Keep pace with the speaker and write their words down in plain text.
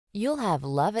You'll have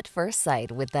love at first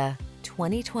sight with the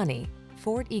 2020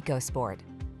 Ford EcoSport.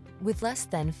 With less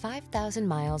than 5,000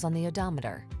 miles on the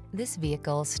odometer, this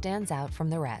vehicle stands out from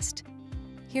the rest.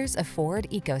 Here's a Ford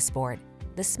EcoSport,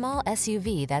 the small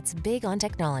SUV that's big on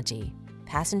technology.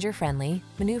 Passenger-friendly,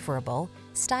 maneuverable,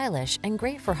 stylish, and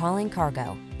great for hauling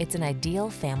cargo. It's an ideal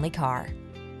family car.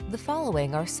 The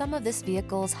following are some of this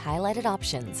vehicle's highlighted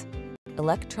options: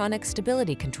 electronic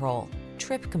stability control,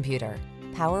 trip computer,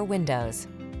 power windows,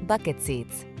 bucket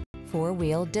seats,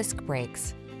 four-wheel disc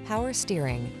brakes, power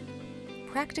steering.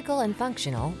 Practical and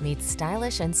functional meets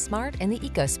stylish and smart in the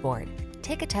EcoSport.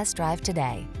 Take a test drive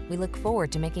today. We look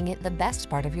forward to making it the best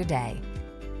part of your day.